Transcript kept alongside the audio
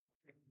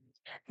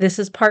This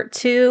is part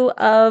 2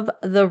 of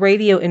the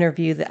radio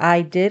interview that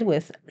I did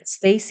with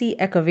Stacy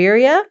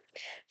Echeverria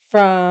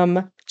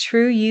from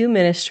True You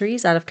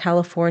Ministries out of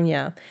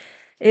California.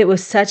 It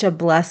was such a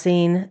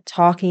blessing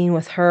talking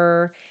with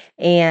her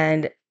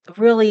and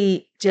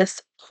really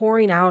just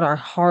pouring out our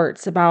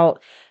hearts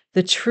about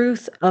the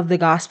truth of the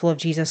gospel of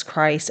Jesus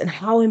Christ and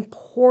how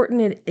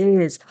important it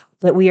is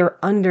that we are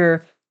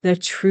under the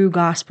true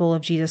gospel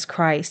of Jesus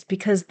Christ,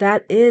 because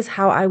that is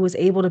how I was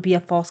able to be a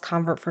false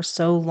convert for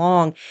so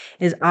long,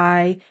 is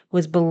I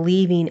was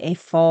believing a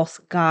false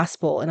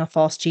gospel and a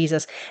false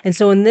Jesus. And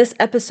so in this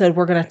episode,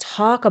 we're going to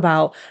talk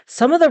about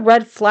some of the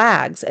red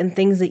flags and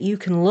things that you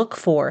can look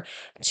for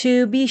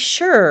to be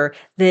sure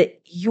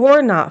that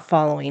you're not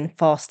following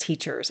false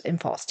teachers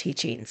and false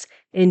teachings.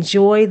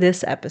 Enjoy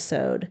this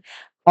episode.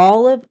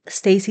 All of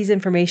Stacy's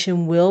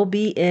information will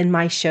be in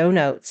my show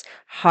notes.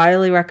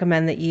 Highly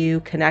recommend that you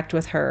connect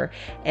with her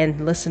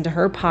and listen to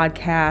her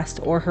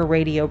podcast or her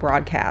radio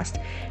broadcast.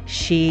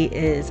 She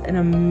is an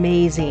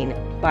amazing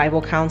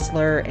Bible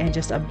counselor and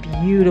just a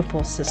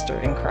beautiful sister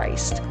in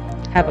Christ.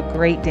 Have a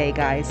great day,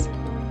 guys.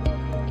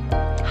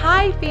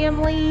 Hi,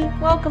 family.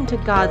 Welcome to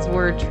God's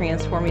Word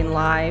Transforming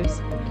Lives.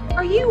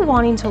 Are you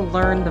wanting to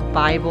learn the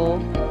Bible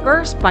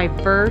verse by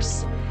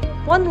verse,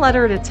 one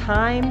letter at a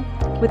time,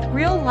 with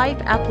real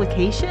life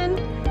application?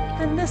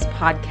 Then this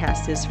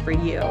podcast is for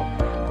you.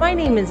 My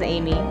name is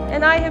Amy,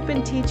 and I have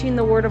been teaching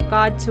the Word of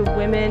God to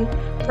women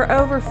for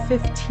over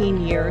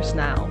 15 years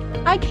now.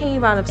 I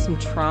came out of some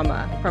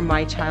trauma from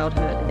my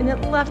childhood, and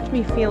it left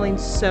me feeling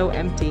so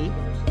empty.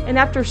 And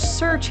after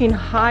searching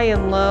high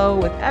and low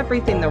with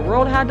everything the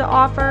world had to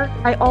offer,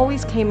 I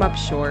always came up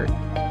short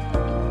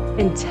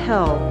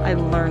until I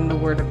learned the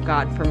Word of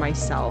God for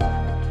myself.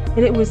 And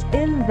it was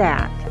in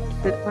that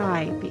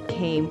I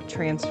became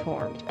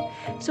transformed.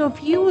 So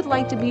if you would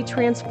like to be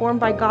transformed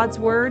by God's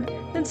Word,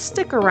 then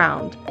stick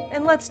around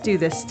and let's do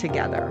this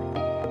together.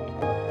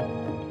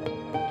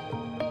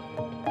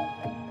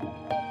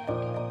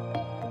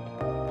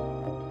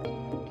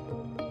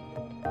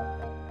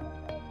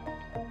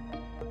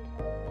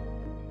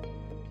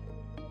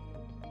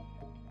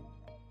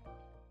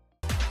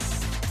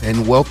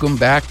 And welcome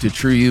back to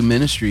True You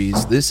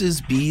Ministries. This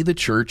is Be the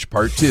Church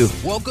Part 2.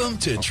 Welcome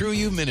to True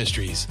You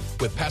Ministries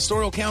with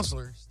pastoral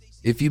counselor.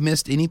 If you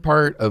missed any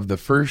part of the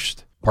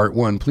first Part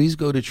 1, please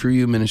go to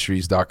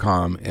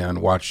trueyouministries.com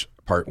and watch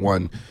Part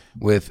 1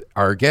 with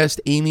our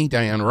guest, Amy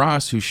Diane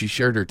Ross, who she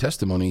shared her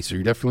testimony. So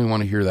you definitely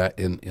want to hear that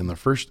in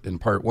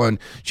Part 1.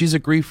 She's a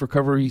grief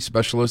recovery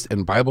specialist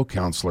and Bible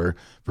counselor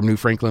from New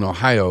Franklin,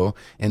 Ohio,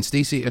 and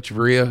Stacy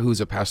Echeverria, who's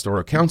a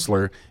pastoral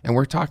counselor, and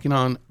we're talking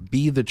on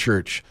Be the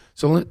Church.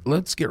 So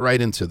let's get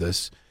right into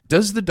this.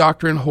 Does the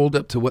doctrine hold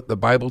up to what the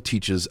Bible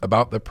teaches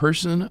about the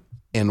person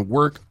and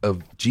work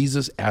of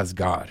Jesus as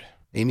God?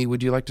 Amy,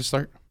 would you like to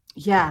start?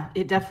 Yeah,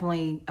 it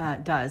definitely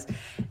does.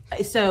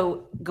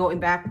 So going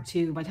back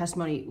to my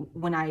testimony,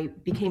 when I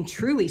became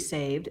truly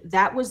saved,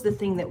 that was the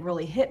thing that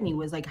really hit me,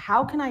 was like,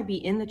 how can I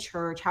be in the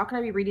church? How can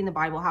I be reading the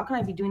Bible? How can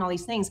I be doing all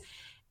these things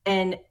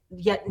and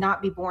yet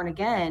not be born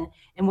again?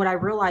 And what I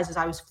realized is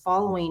I was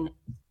following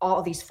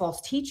all these false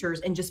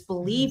teachers and just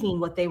believing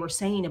what they were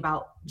saying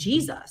about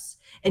Jesus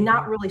and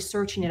not really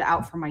searching it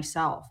out for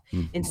myself.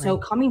 And so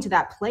coming to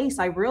that place,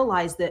 I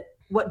realized that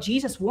what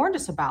Jesus warned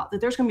us about, that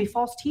there's going to be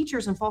false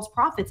teachers and false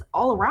prophets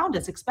all around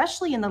us,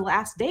 especially in the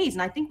last days.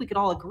 And I think we could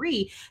all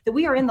agree that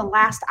we are in the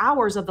last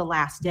hours of the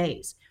last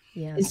days.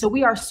 Yes. And so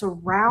we are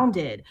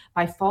surrounded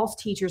by false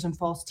teachers and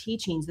false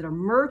teachings that are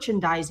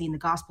merchandising the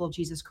gospel of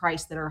Jesus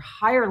Christ, that are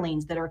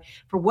hirelings, that are,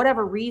 for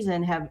whatever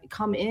reason, have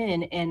come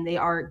in and they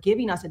are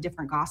giving us a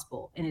different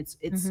gospel. And it's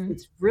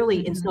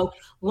really, and so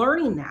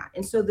learning that.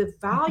 And so the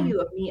value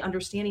of me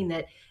understanding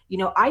that,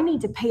 I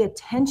need to pay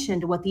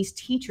attention to what these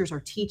teachers are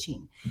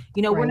teaching.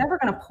 We're never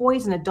going to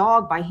poison a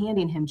dog by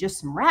handing him just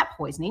some rat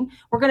poisoning.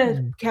 We're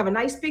going to have a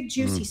nice big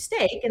juicy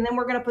steak, and then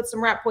we're going to put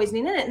some rat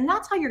poisoning in it. And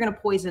that's how you're going to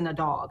poison a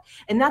dog.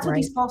 And that's what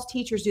these false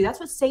teachers do. That's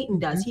what Satan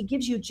does. He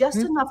gives you just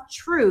enough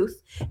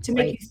truth to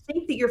make you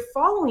think that you're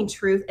following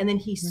truth. And then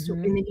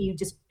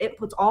it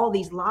puts all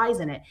these lies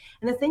in it.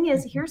 And the thing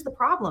is, here's the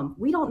problem.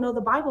 We don't know the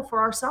Bible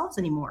for ourselves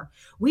anymore.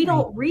 We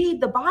don't read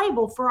the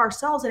Bible for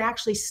ourselves and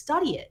actually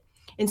study it.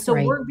 And so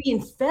we're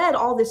being fed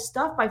all this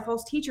stuff by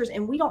false teachers,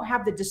 and we don't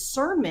have the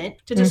discernment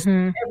to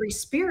discern every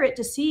spirit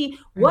to see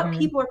what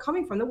people are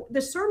coming from. The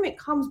discernment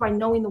comes by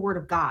knowing the Word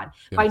of God,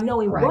 by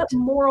knowing what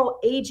moral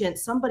agent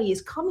somebody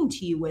is coming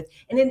to you with.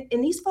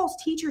 And these false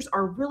teachers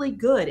are really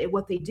good at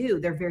what they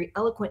do. They're very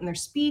eloquent in their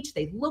speech.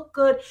 They look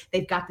good.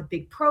 They've got the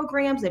big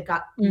programs. They've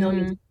got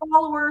millions of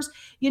followers,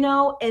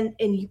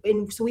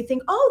 and so we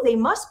think, oh, they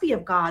must be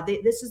of God.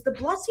 This is the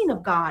blessing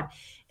of God.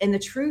 And the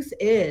truth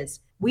is,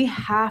 we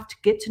have to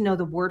get to know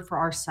the Word for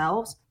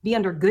ourselves, be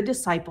under good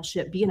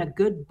discipleship, be in a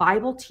good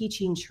Bible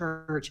teaching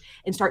church,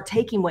 and start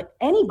taking what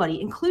anybody,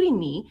 including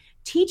me,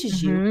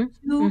 teaches you to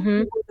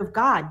the Word of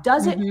God.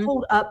 Does it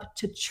hold up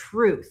to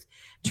truth?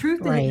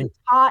 Truth that has been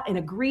taught and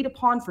agreed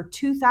upon for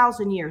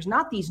 2,000 years,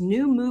 not these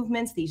new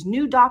movements, these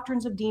new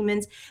doctrines of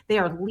demons. They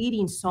are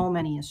leading so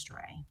many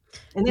astray.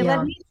 And they Yeah.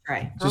 led me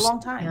astray for a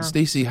long time. Yeah.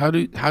 Stacy, how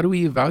do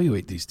we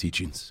evaluate these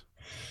teachings?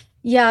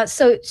 Yeah,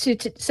 so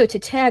to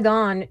tag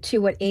on to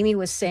what Amy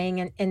was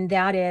saying, and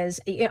that is,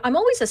 I'm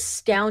always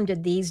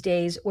astounded these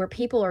days where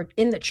people are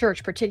in the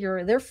church,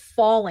 particularly, they're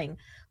falling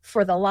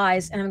for the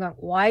lies, and I'm going,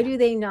 why do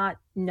they not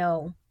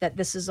know that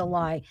this is a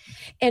lie?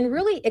 And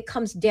really, it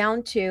comes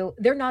down to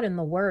they're not in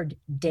the Word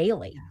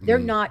daily. They're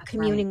not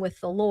communing with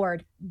the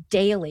Lord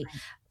daily.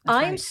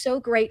 I'm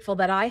so grateful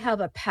that I have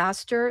a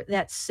pastor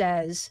that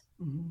says,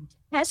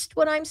 test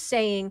what I'm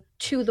saying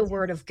to the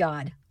Word of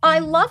God. I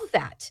love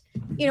that.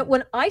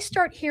 When I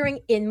start hearing,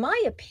 in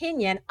my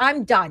opinion,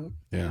 I'm done.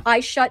 Yeah. I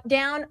shut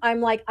down.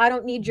 I'm like, I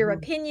don't need your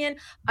opinion.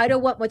 I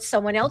don't want what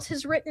someone else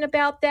has written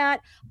about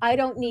that. I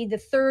don't need the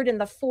third and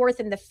the fourth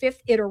and the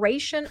fifth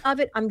iteration of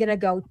it. I'm going to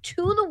go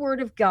to the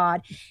Word of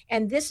God.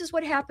 And this is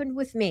what happened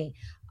with me.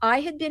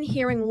 I had been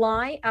hearing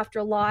lie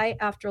after lie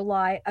after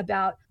lie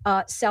about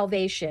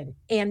salvation,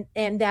 and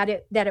that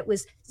it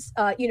was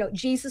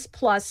Jesus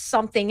plus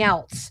something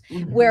else.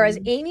 Whereas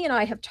Amy and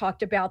I have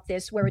talked about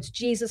this, where it's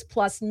Jesus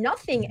plus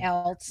nothing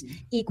else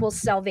equals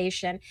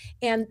salvation.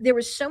 And there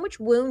was so much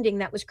wounding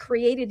that was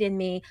created in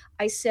me.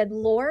 I said,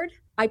 Lord,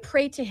 I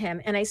prayed to him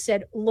and I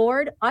said,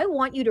 Lord, I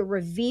want you to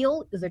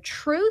reveal the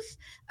truth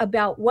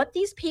about what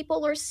these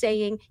people are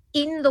saying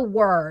in the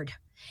Word.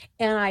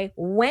 And I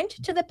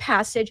went to the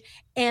passage,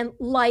 and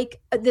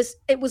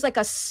it was like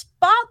a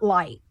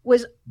spotlight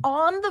was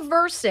on the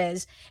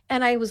verses.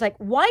 And I was like,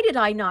 why did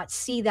I not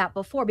see that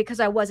before?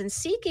 Because I wasn't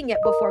seeking it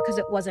before, because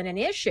it wasn't an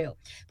issue.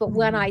 But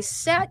when I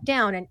sat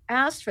down and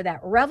asked for that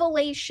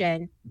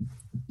revelation,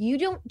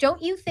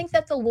 don't you think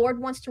that the Lord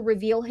wants to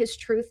reveal his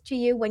truth to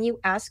you when you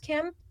ask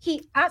him?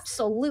 He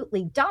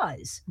absolutely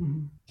does.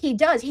 He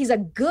does. He's a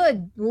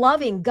good,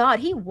 loving God.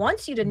 He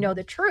wants you to know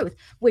the truth,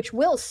 which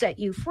will set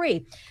you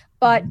free.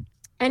 But,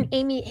 and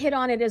Amy hit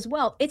on it as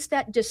well, it's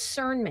that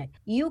discernment.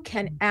 You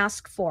can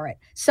ask for it.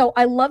 So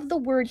I love the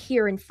word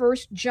here in 1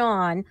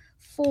 John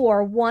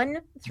 4, 1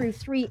 through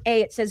 3a.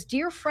 It says,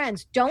 dear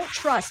friends, don't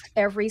trust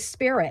every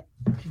spirit.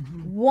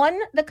 One,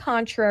 the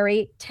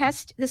contrary,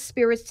 test the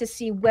spirits to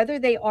see whether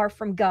they are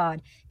from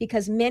God,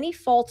 because many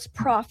false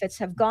prophets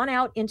have gone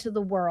out into the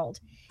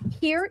world.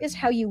 Here is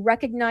how you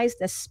recognize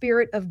the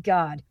Spirit of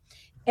God.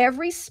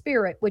 Every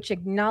spirit which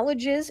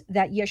acknowledges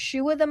that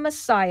Yeshua the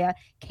Messiah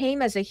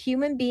came as a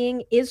human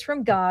being is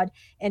from God,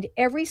 and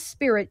every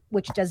spirit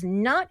which does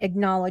not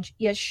acknowledge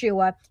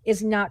Yeshua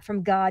is not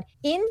from God.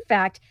 In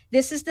fact,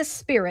 this is the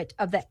spirit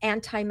of the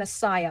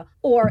anti-Messiah,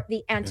 or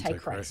the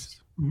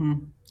Antichrist.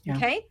 Yeah.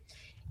 Okay?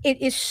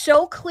 It is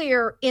so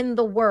clear in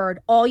the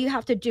Word. All you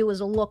have to do is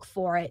look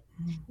for it.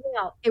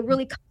 Now, it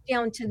really comes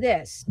down to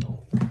this.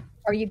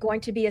 Are you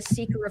going to be a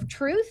seeker of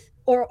truth,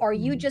 or are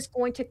you just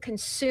going to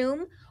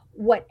consume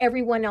what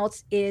everyone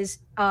else is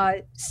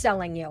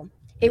selling you?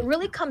 It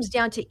really comes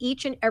down to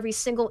each and every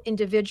single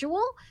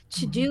individual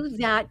to do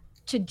that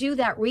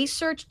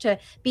research, to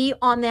be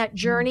on that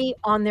journey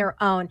on their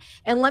own.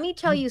 And let me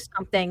tell you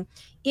something,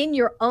 in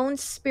your own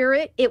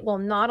spirit, it will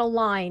not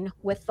align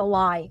with the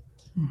lie.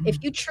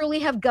 If you truly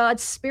have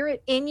God's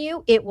Spirit in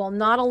you, it will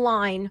not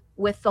align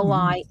with the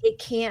lie. It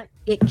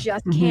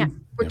just can't.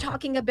 We're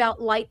talking about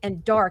light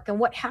and dark, and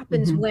what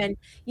happens when,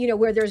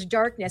 where there's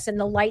darkness and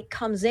the light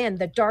comes in,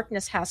 the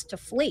darkness has to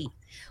flee.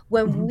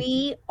 When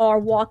we are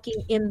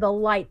walking in the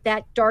light,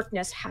 that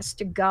darkness has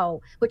to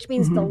go, which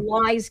means the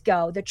lies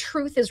go. The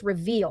truth is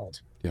revealed.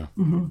 Yeah.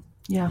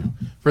 Yeah.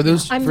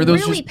 I'm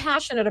really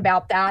passionate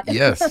about that.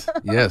 Yes,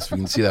 we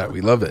can see that.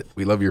 We love it.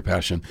 We love your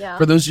passion. Yeah.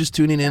 For those just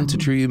tuning in to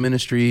True You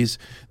Ministries,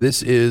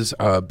 this is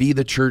Be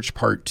the Church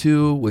Part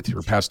 2 with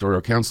your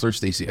pastoral counselor,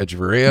 Stacy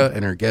Echeverria,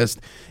 and our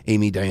guest,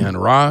 Amy Diane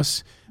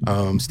Ross.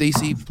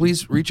 Stacy,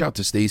 please reach out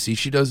to Stacy.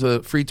 She does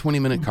a free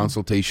 20-minute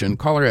consultation.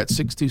 Call her at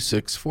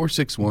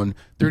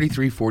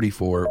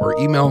 626-461-3344 or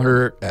email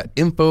her at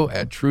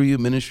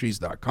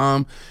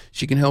info@trueyouministries.com.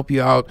 She can help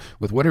you out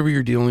with whatever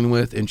you're dealing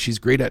with, and she's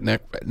great at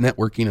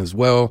networking as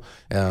well.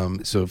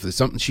 So if there's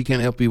something she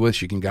can't help you with,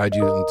 she can guide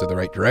you into the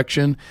right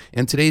direction.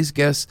 And today's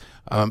guest,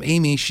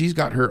 Amy, she's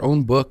got her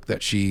own book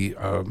that she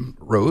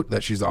wrote,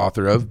 that she's the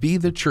author of, Be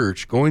the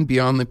Church, Going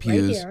Beyond the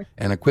Pews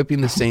and Equipping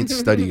the Saints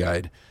Study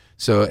Guide.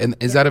 So, and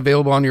is that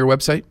available on your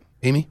website,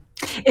 Amy?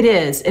 It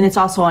is, and it's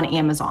also on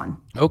Amazon.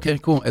 Okay,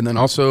 cool. And then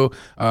also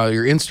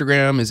your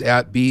Instagram is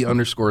at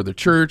 @be_the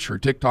church. Her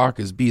TikTok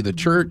is Be the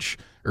Church.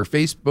 Her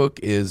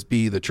Facebook is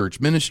Be the Church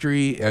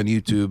Ministry, and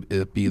YouTube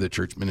is Be the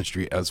Church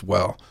Ministry as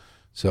well.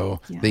 So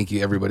thank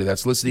you, everybody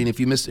that's listening. If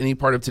you missed any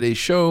part of today's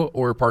show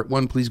or part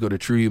 1, please go to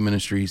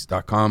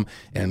trueyouministries.com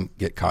and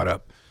get caught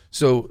up.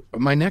 So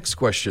my next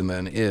question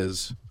then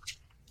is,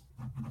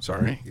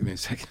 sorry, give me a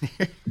second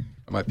here.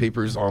 My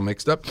paper's all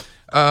mixed up.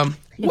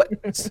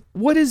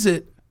 What is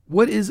it?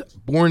 What is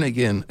born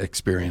again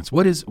experience?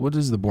 What is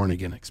the born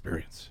again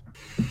experience?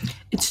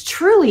 It's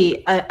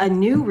truly a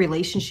new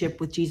relationship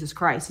with Jesus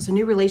Christ. It's a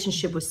new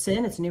relationship with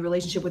sin. It's a new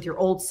relationship with your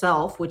old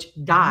self, which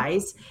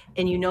dies,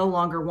 and you no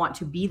longer want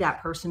to be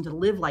that person, to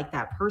live like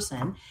that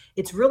person.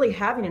 It's really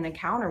having an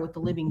encounter with the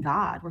living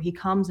God, where he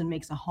comes and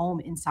makes a home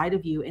inside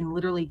of you and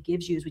literally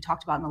gives you, as we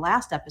talked about in the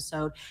last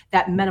episode,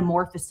 that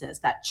metamorphosis,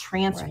 that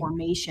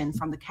transformation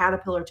from the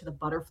caterpillar to the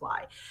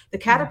butterfly. The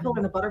caterpillar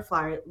and the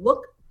butterfly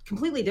look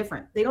completely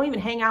different. They don't even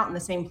hang out in the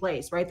same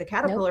place, right? The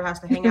caterpillar has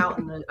to hang out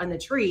in the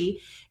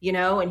tree,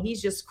 and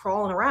he's just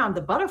crawling around.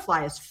 The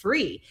butterfly is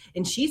free,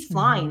 and she's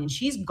flying, and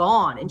she's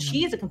gone, and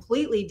she is a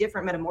completely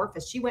different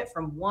metamorphosis. She went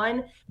from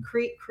one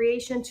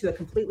creation to a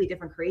completely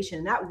different creation.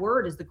 And that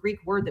word is the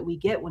Greek word that we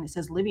get when it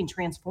says living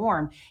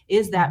transformed,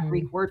 is that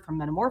Greek word from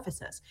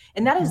metamorphosis.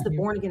 And that is the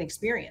born again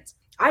experience.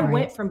 I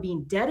went from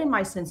being dead in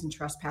my sins and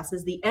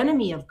trespasses, the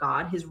enemy of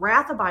God, his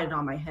wrath abided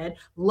on my head,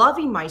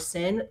 loving my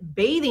sin,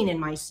 bathing in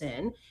my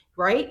sin,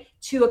 right,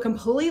 to a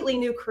completely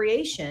new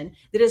creation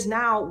that is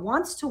now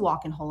wants to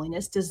walk in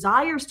holiness,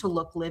 desires to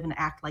look, live, and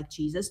act like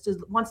Jesus,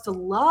 wants to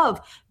love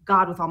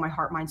God with all my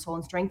heart, mind, soul,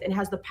 and strength, and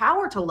has the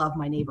power to love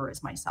my neighbor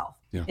as myself.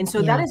 Yeah. And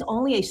so that is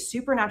only a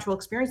supernatural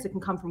experience that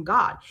can come from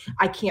God.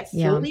 I can't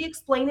fully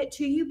explain it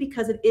to you,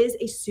 because it is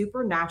a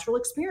supernatural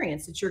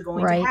experience that you're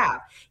going to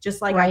have.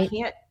 Just like I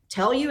can't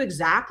tell you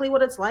exactly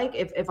what it's like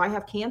if I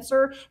have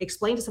cancer,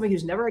 explain to somebody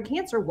who's never had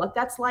cancer what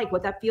that's like,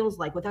 what that feels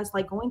like, what that's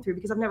like going through,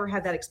 because I've never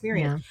had that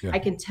experience. I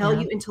can tell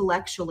you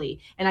intellectually,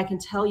 and I can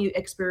tell you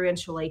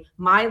experientially,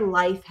 my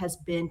life has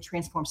been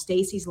transformed.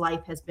 Stacy's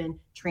life has been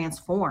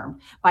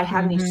transformed by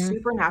having a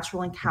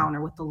supernatural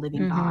encounter with the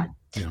living God.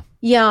 And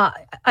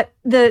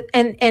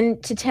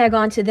to tag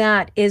on to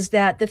that is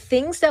that the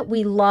things that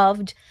we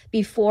loved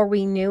before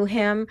we knew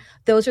him,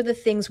 those are the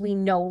things we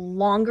no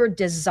longer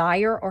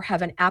desire or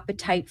have an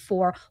appetite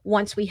for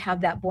once we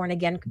have that born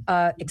again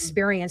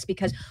experience,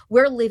 because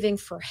we're living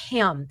for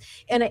him.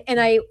 And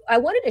I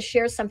wanted to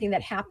share something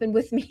that happened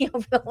with me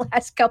over the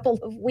last couple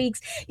of weeks.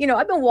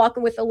 I've been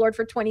walking with the Lord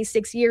for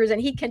 26 years, and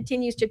he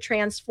continues to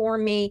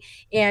transform me.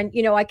 And,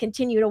 I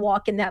continue to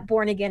walk in that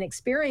born again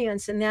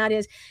experience. And that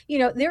is,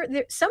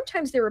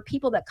 sometimes there are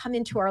people that come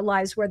into our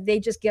lives where they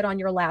just get on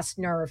your last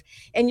nerve,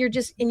 and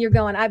you're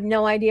going, I have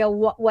no idea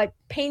what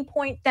pain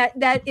point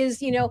that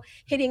is,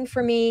 hitting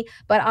for me,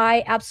 but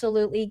I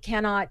absolutely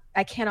cannot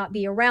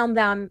be around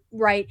them.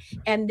 Right.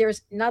 And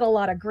there's not a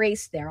lot of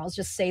grace there. I'll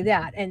just say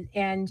that.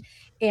 And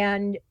in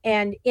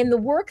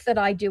the work that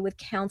I do with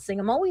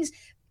counseling, I'm always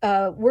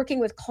working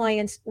with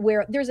clients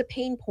where there's a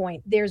pain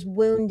point, there's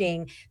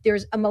wounding,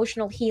 there's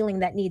emotional healing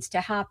that needs to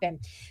happen.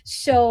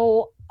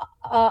 So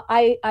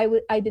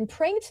I've been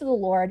praying to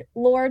the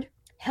Lord,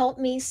 help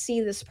me see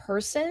this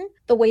person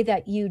the way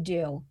that you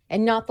do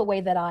and not the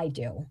way that I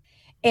do.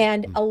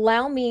 And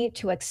allow me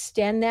to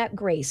extend that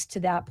grace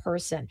to that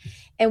person.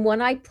 And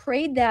when I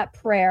prayed that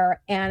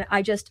prayer and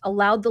I just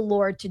allowed the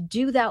Lord to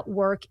do that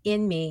work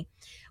in me,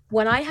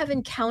 when I have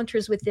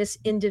encounters with this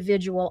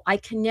individual, I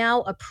can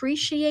now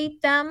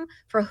appreciate them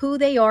for who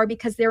they are,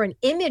 because they're an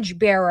image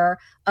bearer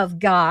of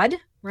God,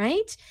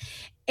 right?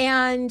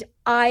 And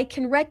I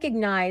can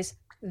recognize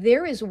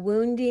there is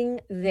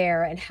wounding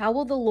there, and how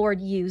will the Lord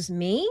use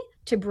me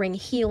to bring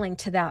healing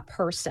to that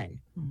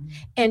person?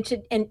 And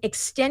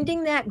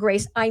extending that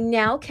grace, I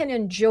now can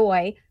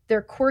enjoy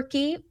their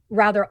quirky,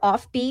 rather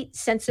offbeat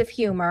sense of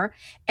humor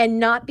and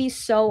not be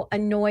so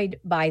annoyed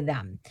by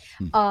them.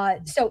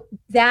 So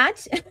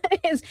that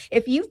is,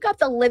 if you've got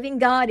the living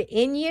God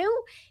in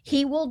you,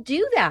 he will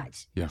do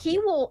that. He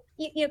will,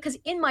 because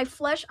in my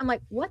flesh, I'm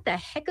like, what the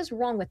heck is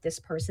wrong with this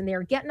person?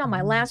 They're getting on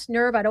my last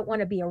nerve. I don't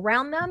want to be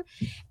around them.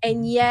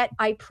 And yet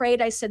I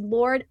prayed, I said,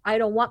 Lord, I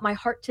don't want my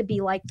heart to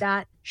be like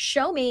that.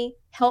 Show me,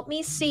 help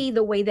me see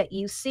the way that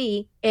you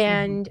see.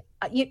 And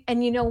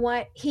you know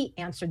what? He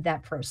answered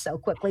that prayer so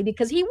quickly,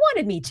 because he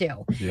wanted me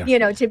to,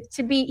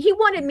 to be, he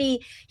wanted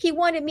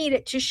me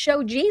to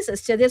show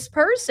Jesus to this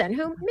person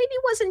who maybe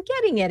wasn't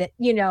getting it,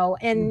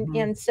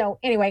 and so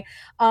anyway,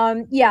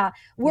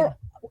 we're,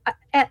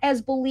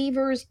 as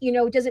believers,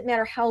 it doesn't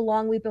matter how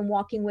long we've been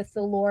walking with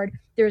the Lord,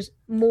 there's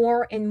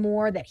more and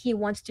more that he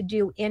wants to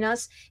do in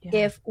us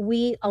if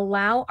we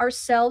allow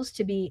ourselves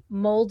to be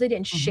molded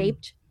and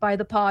shaped by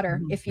the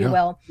potter, if you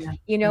will.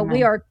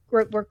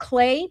 We're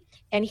clay,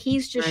 and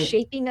he's just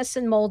shaping us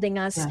and molding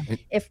us.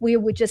 If we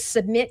would just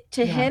submit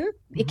to him,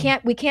 we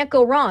can't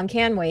go wrong,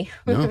 can we?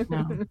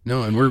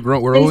 No, and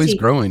we're always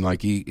growing,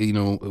 like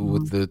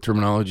with the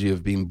terminology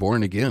of being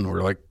born again,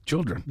 we're like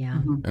children.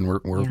 And we're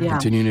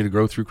continuing to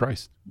grow through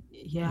Christ.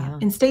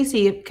 And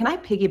Stacy, can I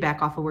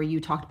piggyback off of where you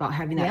talked about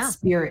having that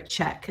spirit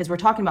check? Because we're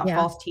talking about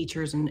false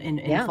teachers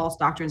and false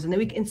doctrines. And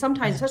then and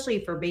sometimes,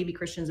 especially for baby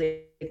Christians,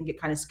 they can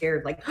get kind of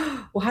scared, like,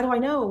 well, how do I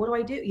know? What do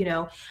I do?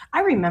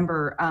 I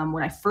remember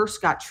when I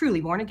first got truly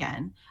born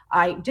again,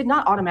 I did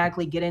not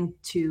automatically get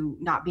into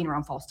not being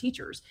around false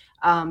teachers,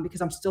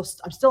 because I'm still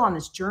on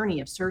this journey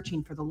of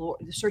searching for the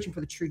Lord, searching for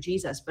the true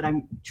Jesus, but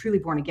I'm truly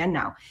born again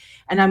now.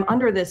 And I'm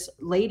under this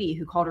lady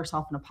who called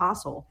herself an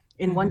apostle.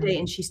 And one day,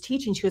 and she's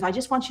teaching, she goes, I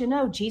just want you to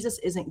know, Jesus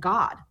isn't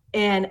God.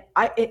 And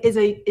as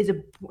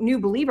a new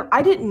believer,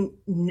 I didn't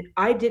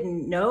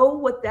know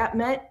what that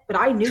meant, but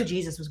I knew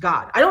Jesus was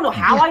God. I don't know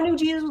how I knew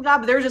Jesus was God,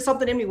 but there's just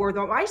something in me where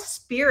my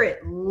spirit,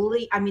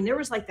 there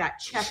was like that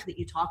check that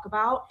you talk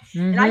about,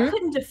 and I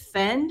couldn't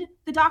defend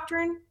the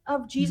doctrine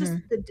of Jesus,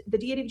 the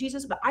deity of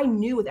Jesus, but I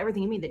knew with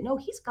everything in me that no,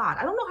 he's God.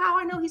 I don't know how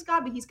I know he's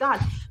God, but he's God.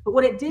 But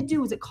what it did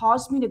do is it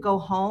caused me to go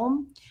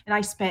home, and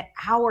I spent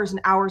hours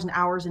and hours and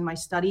hours in my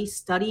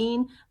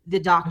studying the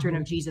doctrine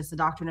of Jesus, the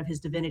doctrine of his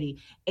divinity.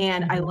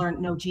 And I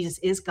learned, no, Jesus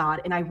is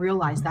God. And I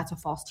realized that's a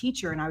false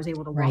teacher. And I was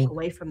able to walk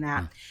away from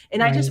that.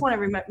 And I just want to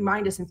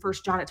remind us in 1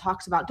 John, it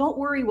talks about, don't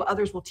worry what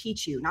others will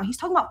teach you. Now he's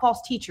talking about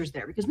false teachers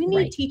there, because we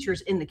need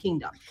teachers in the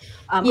kingdom.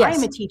 I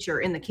am a teacher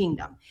in the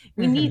kingdom.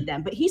 We need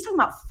them, but he's talking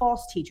about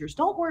false teachers.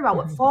 Don't worry about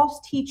what false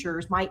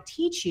teachers might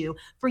teach you,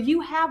 for you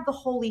have the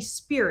Holy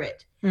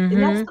Spirit.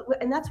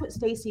 And that's what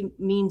Stacy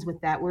means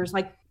with that. Whereas,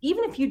 like,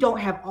 even if you don't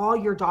have all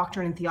your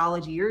doctrine and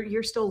theology,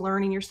 you're still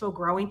learning, you're still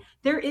growing.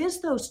 There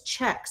is those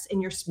checks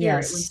in your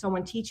spirit when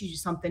someone teaches you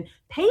something.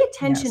 Pay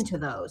attention to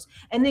those,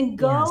 and then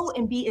go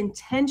and be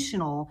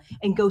intentional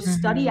and go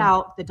study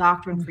out the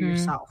doctrine for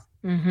yourself.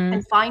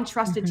 And find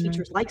trusted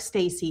teachers like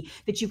Stacy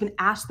that you can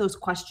ask those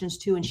questions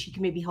to, and she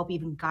can maybe help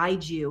even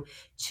guide you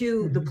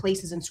to the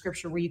places in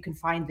scripture where you can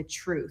find the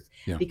truth,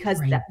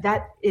 because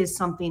that is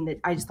something that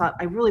I just thought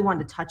I really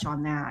wanted to touch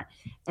on that.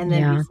 And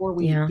then before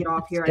we get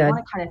off here, I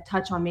want to kind of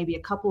touch on maybe a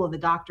couple of the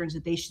doctrines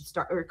that they should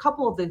start, or a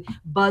couple of the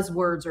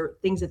buzzwords or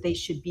things that they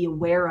should be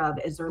aware of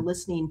as they're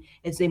listening,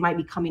 as they might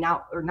be coming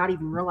out or not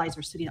even realize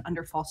they're sitting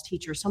under false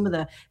teachers. Some of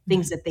the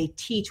things that they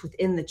teach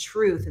within the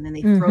truth, and then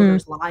they throw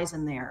those lies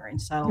in there.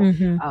 And so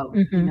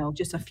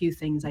just a few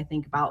things I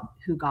think about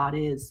who God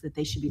is that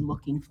they should be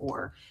looking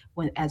for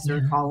as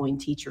they're following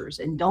teachers.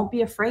 And don't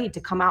be afraid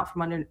to come out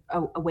from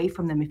away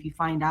from them if you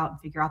find out and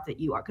figure out that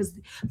you are, because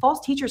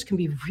false teachers can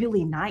be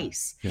really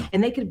nice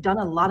and they could have done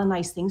a lot of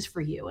nice things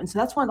for you. And so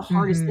that's one of the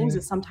hardest things,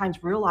 is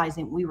sometimes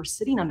realizing we were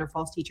sitting under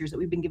false teachers, that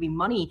we've been giving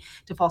money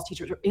to false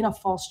teachers, or in a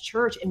false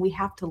church, and we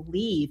have to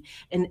leave.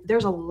 And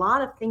there's a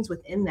lot of things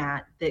within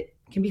that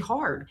can be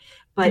hard,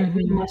 but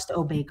we must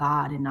obey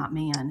God and not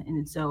man.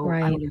 And so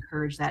I would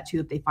encourage that too,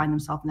 if they find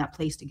themselves in that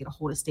place, to get a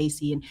hold of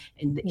Stacy and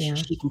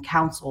she can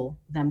counsel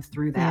them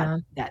through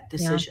that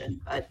decision.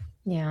 But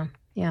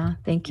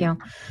thank you.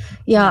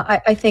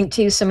 I think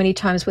too, so many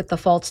times with the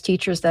false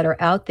teachers that are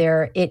out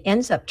there, it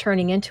ends up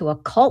turning into a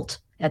cult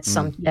at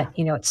some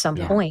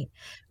point,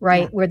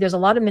 right? Where there's a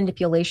lot of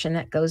manipulation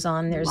that goes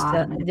on. They're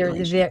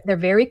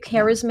very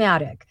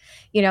charismatic,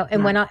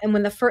 and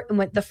when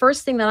the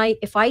first thing that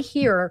if I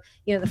hear,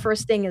 the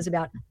first thing is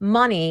about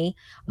money,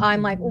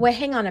 I'm like, well,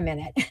 hang on a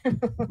minute.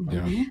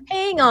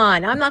 Hang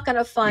on. I'm not going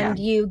to fund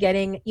you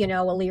getting,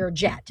 a Lear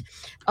jet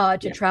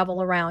to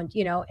travel around,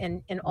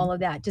 and all of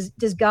that.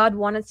 Does God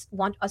want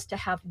us to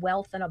have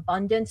wealth and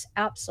abundance?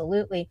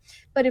 Absolutely.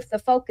 But if the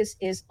focus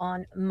is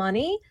on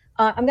money,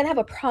 I'm going to have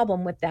a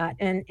problem with that.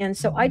 And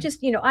so I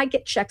just, I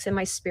get checks in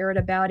my spirit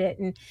about it.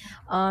 And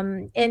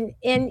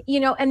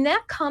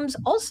that comes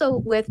also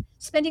with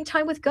spending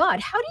time with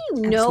God. How do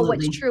you know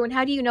what's true and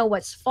how do you know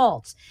what's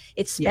false?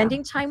 It's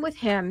spending time with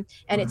him,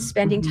 and it's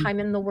spending time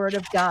in the word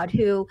of God,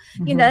 who,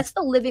 that's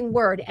the living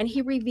word. And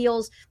he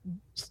reveals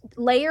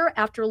layer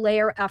after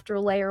layer after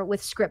layer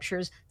with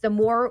scriptures. The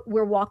more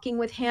we're walking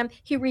with him,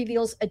 he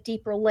reveals a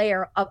deeper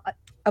layer of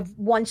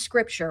one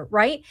scripture,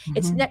 right?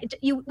 It's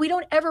we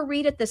don't ever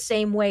read it the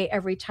same way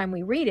every time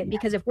we read it,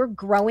 because if we're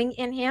growing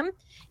in him,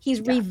 he's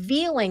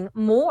revealing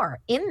more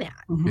in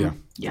that.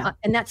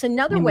 And that's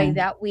another way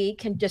that we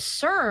can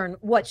discern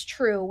what's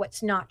true,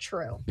 what's not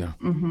true.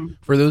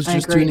 For those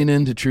just tuning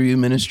in to True You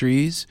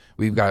Ministries,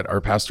 we've got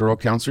our pastoral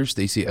counselor,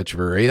 Stacy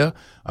Echeverria.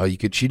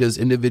 She does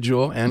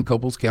individual and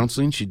couples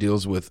counseling. She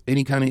deals with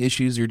any kind of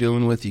issues you're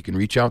dealing with. You can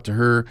reach out to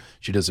her.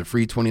 She does a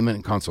free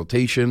 20-minute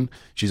consultation.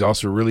 She's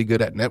also really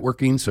good at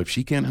networking. So if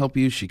she can't help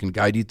you, she can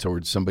guide you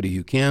towards somebody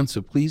who can.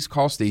 So please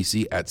call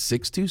Stacy at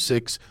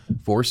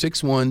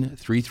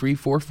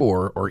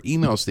 626-461-3344 or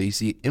email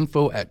Stacy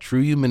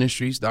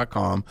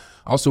info@trueyouministries.com.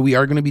 Also, we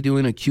are going to be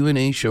doing a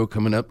Q&A show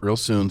coming up real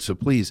soon. So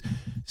please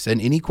send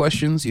any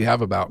questions you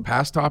have about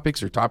past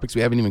topics or topics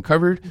we haven't even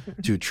covered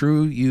to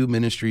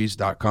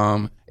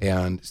trueyouministries.com.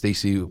 And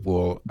Stacy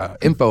will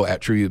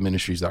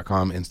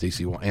info@trueyouministries.com, and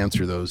Stacy will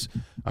answer those.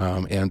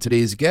 And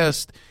today's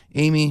guest,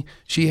 Amy,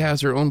 she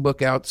has her own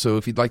book out. So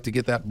if you'd like to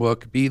get that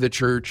book, Be the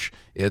Church,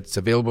 it's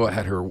available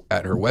at her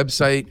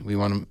website. We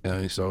want to,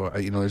 there's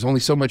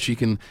only so much you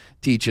can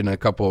teach in a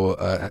couple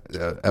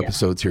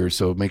episodes here.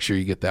 So make sure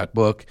you get that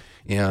book.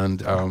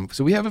 And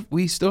so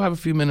we still have a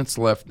few minutes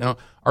left. Now,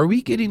 are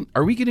we getting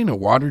a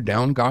watered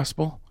down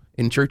gospel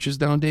in churches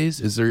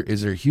nowadays? Is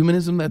there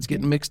humanism that's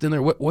getting mixed in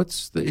there?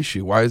 What's the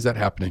issue? Why is that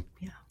happening?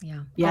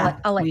 Yeah. Yeah,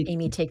 I'll let we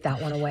Amy take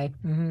that one away.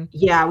 Mm-hmm.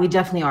 Yeah, we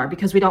definitely are,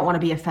 because we don't want to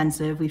be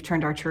offensive. We've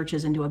turned our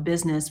churches into a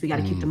business. We got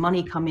to keep the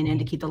money coming in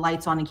to keep the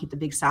lights on and keep the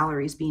big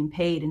salaries being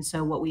paid. And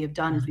so what we have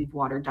done is we've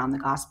watered down the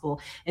gospel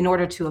in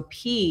order to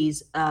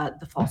appease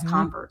the false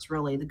converts,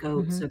 really, the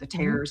goats or the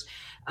tares,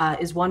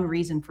 is one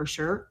reason for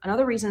sure.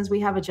 Another reason is we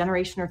have a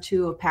generation or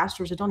two of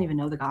pastors that don't even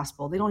know the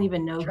gospel. They don't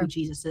even know who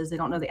Jesus is. They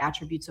don't know the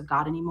attributes of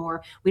God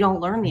anymore. We don't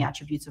learn the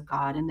attributes of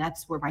God. And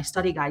that's where my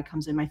study guide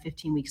comes in, my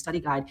 15-week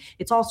study guide.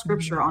 It's all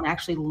scripture on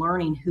actually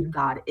learning who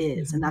God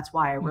is. And that's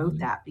why I wrote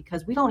that,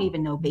 because we don't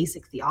even know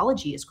basic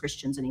theology as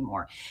Christians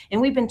anymore.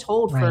 And we've been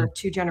told for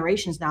 2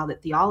 generations now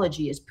that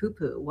theology is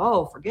poo-poo.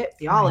 Whoa, forget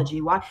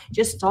theology. Why?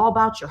 Just it's all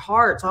about your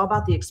heart. It's all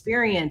about the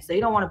experience. They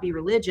don't want to be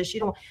religious. You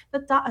don't.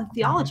 But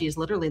theology is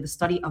literally the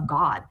study of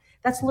God.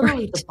 That's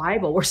literally the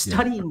Bible. We're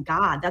studying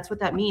God. That's what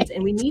that means.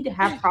 And we need to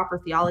have proper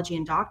theology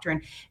and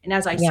doctrine. And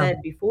as I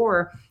said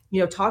before,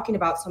 talking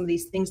about some of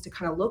these things to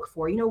kind of look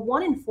for,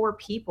 1 in 4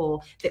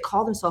 people that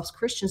call themselves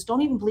Christians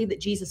don't even believe that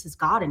Jesus is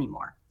God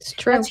anymore. It's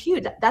true. That's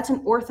huge. That's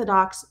an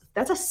orthodox,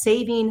 that's a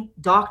saving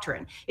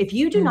doctrine. If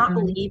you do not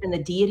believe in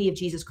the deity of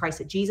Jesus Christ,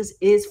 that Jesus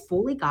is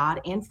fully God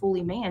and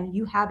fully man,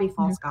 you have a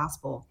false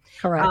gospel.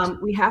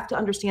 Correct. We have to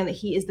understand that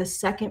he is the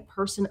second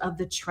person of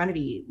the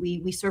Trinity.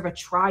 We serve a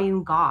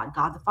triune God,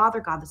 God the Father,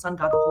 God the Son,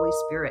 God the Holy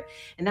Spirit.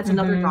 And that's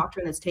another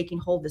doctrine that's taking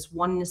hold. This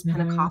oneness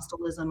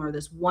Pentecostalism or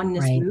this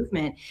oneness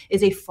movement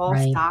is a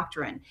false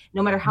doctrine.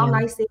 No matter how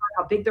nice they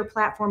are, how big their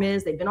platform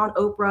is, they've been on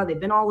Oprah, they've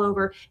been all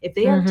over. If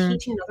they are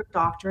teaching another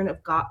doctrine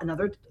of God,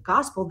 another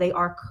gospel, they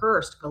are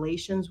cursed.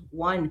 Galatians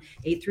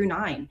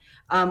 1:8-9.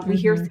 We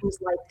hear things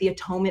like the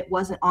atonement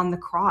wasn't on the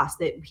cross,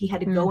 that he had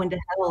to go into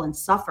hell and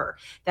suffer.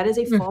 That is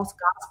a false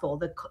gospel.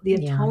 The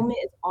atonement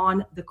is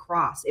on the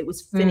cross. It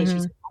was finished. He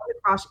said, on the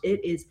cross,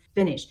 it is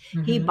finished.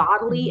 He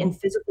bodily and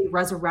physically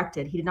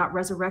resurrected. He did not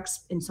resurrect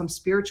in some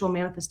spiritual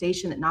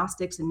manifestation that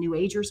Gnostics and New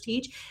Agers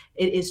teach.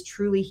 It is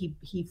truly,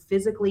 he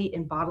physically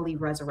and bodily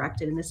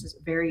resurrected. And this is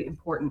very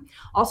important.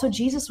 Also,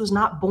 Jesus was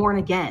not born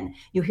again.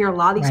 You hear a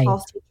lot of these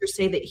false teachers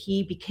say that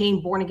he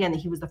became born again, that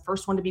he was the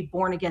first one to be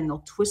born again.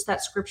 They'll twist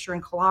that scripture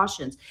in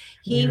Colossians.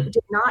 He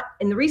did not.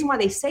 And the reason why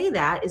they say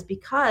that is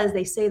because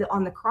they say that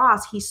on the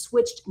cross, he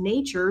switched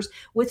natures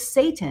with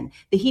Satan,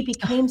 that he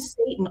became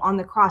Satan on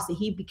the cross, that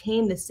he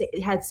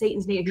had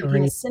Satan's nature, he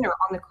became a sinner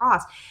on the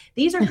cross.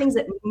 These are things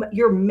that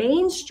your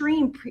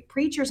mainstream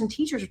preachers and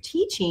teachers are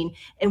teaching,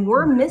 and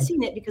we're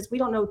missing it because we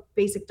don't know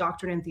basic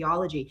doctrine and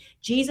theology.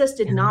 Jesus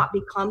did not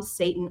become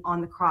Satan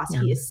on the cross.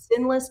 He is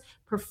sinless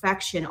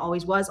perfection,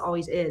 always was,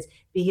 always is.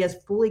 But he is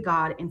fully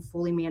God and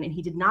fully man, and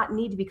he did not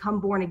need to become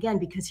born again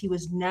because he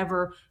was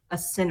never a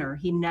sinner.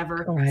 He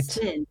never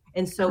sinned.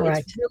 And so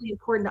it's really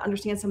important to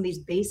understand some of these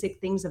basic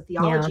things of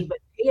theology, but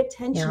pay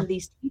attention to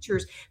these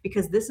teachers,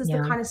 because this is the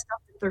kind of stuff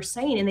that they're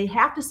saying. And they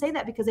have to say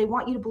that because they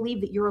want you to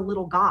believe that you're a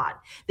little God,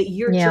 that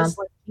you're just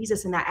like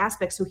Jesus in that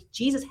aspect. So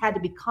Jesus had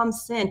to become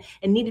sin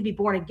and needed to be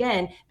born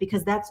again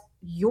because that's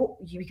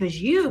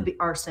because you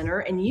are a sinner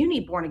and you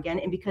need born again,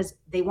 and because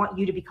they want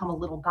you to become a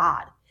little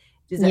God.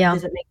 Does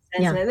it make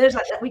sense? And there's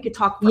we could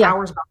talk for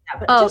hours about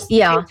that, but just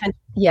pay attention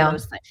to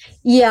those things.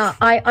 Yeah,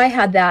 I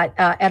had that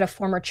at a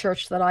former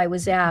church that I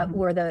was at,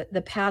 where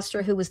the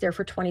pastor who was there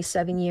for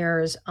 27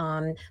 years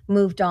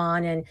moved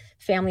on, and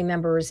family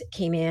members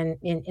came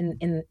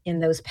in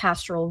those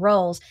pastoral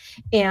roles,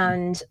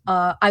 and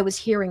I was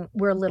hearing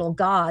 "we're little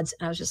gods,"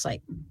 and I was just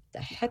like, the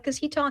heck is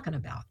he talking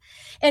about?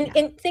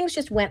 And things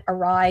just went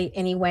awry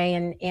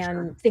anyway,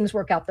 and things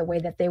work out the way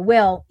that they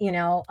will,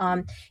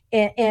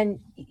 and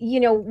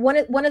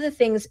one of the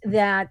things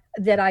that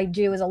I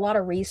do is a lot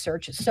of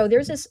research. So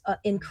there's this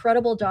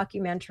incredible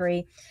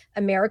documentary,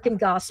 American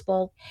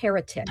Gospel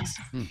Heretics.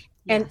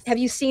 And have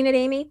you seen it,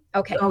 Amy?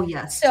 Okay. Oh,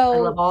 yes. So I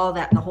love all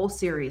that, the whole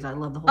series. I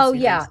love the whole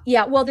series.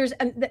 Yeah. Well, there's,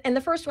 and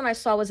the first one I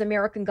saw was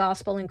American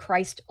Gospel in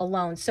Christ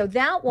Alone. So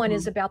that one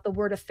is about the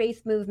Word of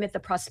Faith movement, the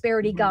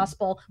prosperity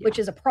gospel, which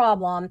is a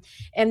problem.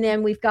 And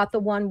then we've got the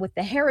one with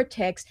the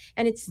heretics,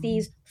 and it's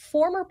these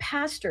former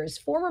pastors,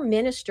 former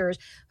ministers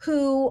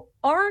who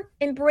aren't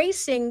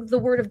embracing the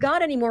Word of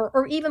God anymore,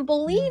 or even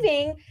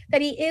believing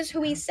that he is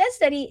who he says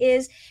that he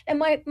is. And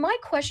my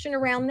question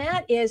around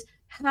that is,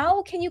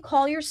 how can you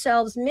call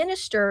yourselves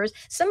ministers?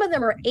 Some of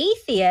them are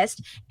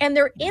atheists, and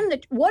they're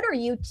what are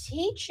you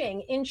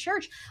teaching in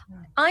church?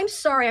 I'm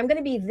sorry, I'm going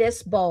to be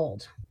this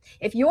bold.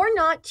 If you're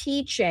not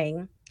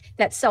teaching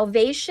that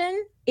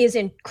salvation is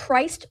in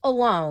Christ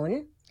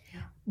alone,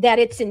 that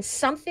it's in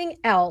something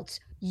else,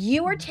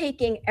 you are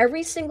taking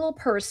every single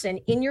person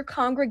in your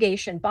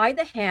congregation by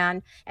the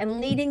hand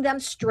and leading them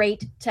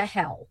straight to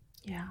hell.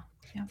 Yeah.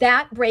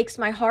 That breaks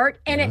my heart,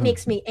 and it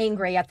makes me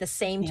angry at the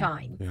same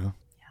time.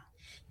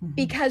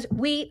 Because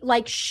we,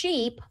 like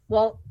sheep,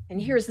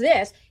 and here's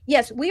this.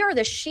 Yes, we are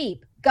the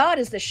sheep. God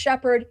is the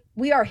shepherd.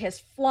 We are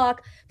his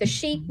flock. The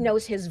sheep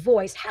knows his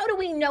voice. How do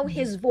we know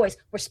his voice?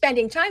 We're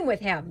spending time with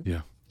him. Yeah.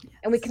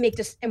 And we can make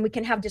this, and we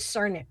can have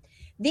discernment.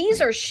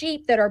 These are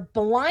sheep that are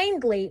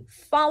blindly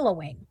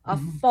following a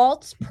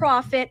false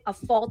prophet, a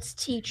false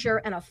teacher,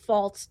 and a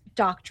false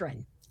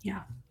doctrine.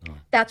 Yeah.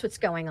 That's what's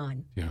going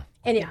on. Yeah.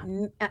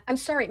 And I'm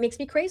sorry, it makes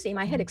me crazy.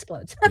 My head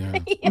explodes. Yeah.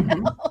 You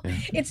know? Yeah.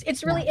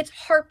 It's really, it's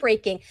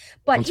heartbreaking.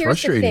 But It's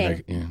here's the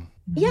frustrating. thing.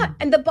 Yeah,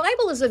 and the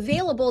Bible is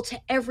available to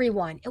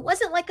everyone. It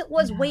wasn't like it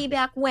was way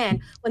back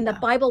when the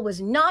Bible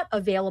was not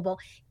available.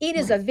 It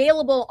is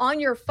available on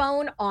your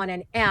phone on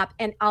an app.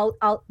 And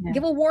I'll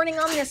give a warning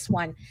on this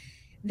one.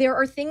 There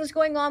are things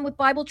going on with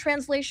Bible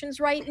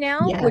translations right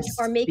now, which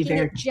are making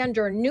it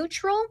gender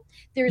neutral.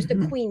 There's the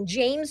Queen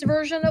James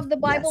version of the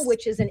Bible,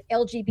 which is an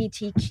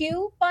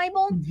LGBTQ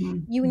Bible.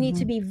 You need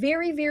to be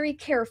very, very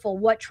careful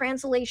what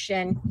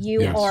translation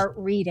you are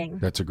reading.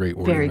 That's a great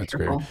word. That's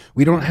great.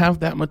 We don't have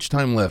that much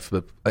time left,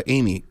 but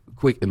Amy,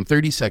 quick, in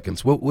 30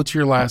 seconds, what's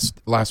your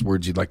last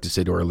words you'd like to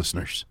say to our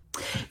listeners?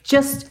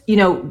 Just,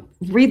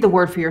 read the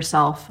word for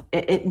yourself.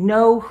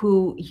 Know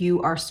who you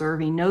are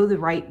serving. Know the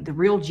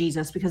real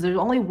Jesus, because there's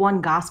only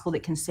one gospel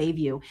that can save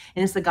you.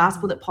 And it's the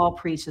gospel that Paul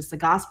preached. It's the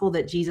gospel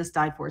that Jesus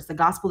died for. It's the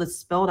gospel that's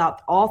spelled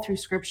out all through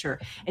scripture.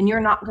 And you're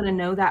not going to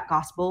know that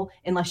gospel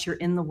unless you're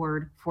in the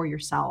word for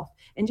yourself.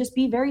 And just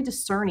be very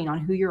discerning on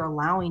who you're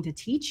allowing to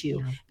teach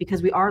you,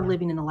 because we are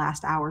living in the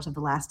last hours of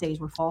the last days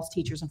where false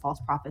teachers and false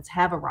prophets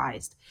have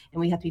arisen. And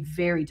we have to be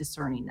very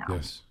discerning now.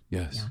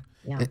 Yes.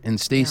 Yeah. And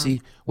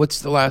Stacy,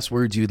 what's the last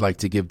words you'd like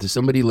to give to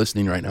somebody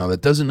listening right now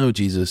that doesn't know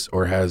Jesus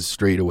or has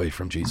strayed away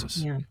from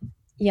Jesus?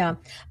 Yeah.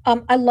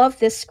 I love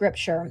this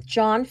scripture,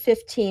 John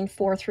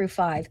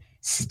 15:4-5.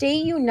 Stay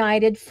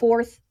united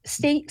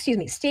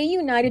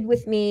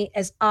with me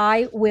as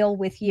I will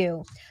with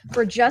you.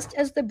 For just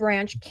as the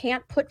branch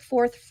can't put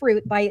forth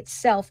fruit by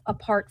itself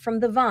apart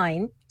from the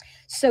vine,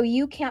 so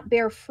you can't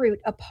bear fruit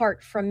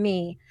apart from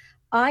me.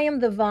 I am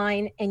the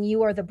vine and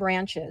you are the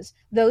branches.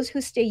 Those who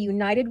stay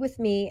united with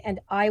me and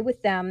I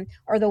with them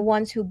are the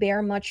ones who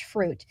bear much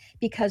fruit,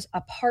 because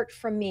apart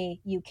from me,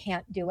 you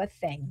can't do a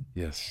thing.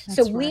 Yes.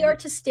 So we are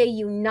to stay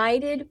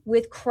united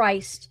with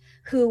Christ,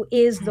 who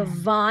is the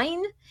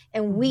vine,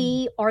 and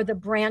we are the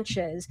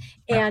branches.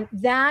 And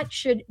that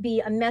should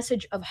be a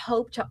message of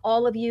hope to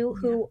all of you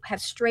who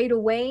have strayed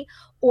away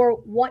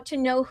or want to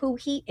know who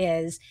he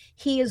is.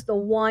 He is the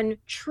one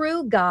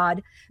true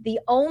God, the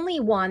only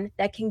one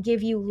that can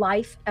give you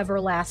life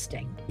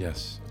everlasting.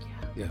 Yes.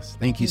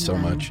 Thank you so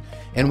much.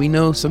 And we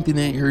know something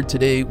that you heard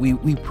today.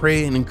 We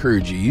pray and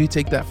encourage you. You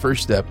take that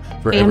first step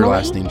for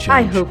everlasting change.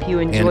 I hope you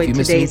enjoyed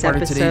today's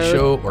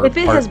episode. If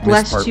it has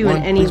blessed you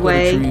in any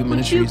way,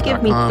 would you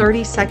give me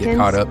 30 seconds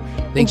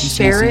and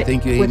share it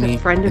with a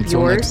friend of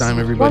yours? Next time,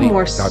 everybody, One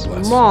more God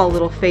bless. Small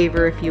little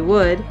favor, if you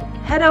would.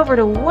 Head over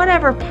to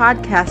whatever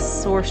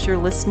podcast source you're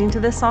listening to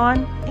this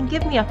on and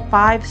give me a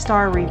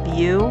 5-star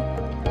review.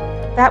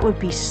 That would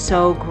be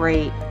so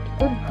great.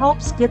 It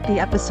helps get the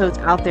episodes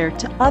out there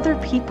to other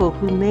people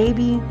who may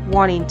be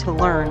wanting to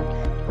learn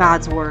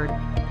God's Word.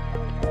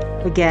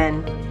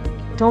 Again,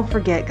 don't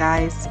forget,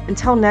 guys,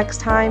 until next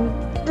time,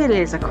 it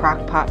is a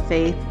crockpot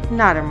faith,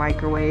 not a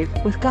microwave.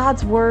 With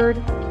God's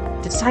Word,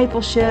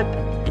 discipleship,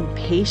 and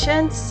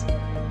patience,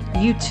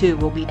 you too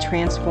will be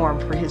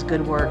transformed for his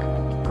good work.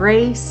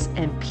 Grace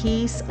and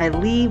peace I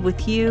leave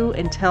with you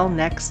until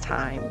next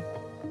time.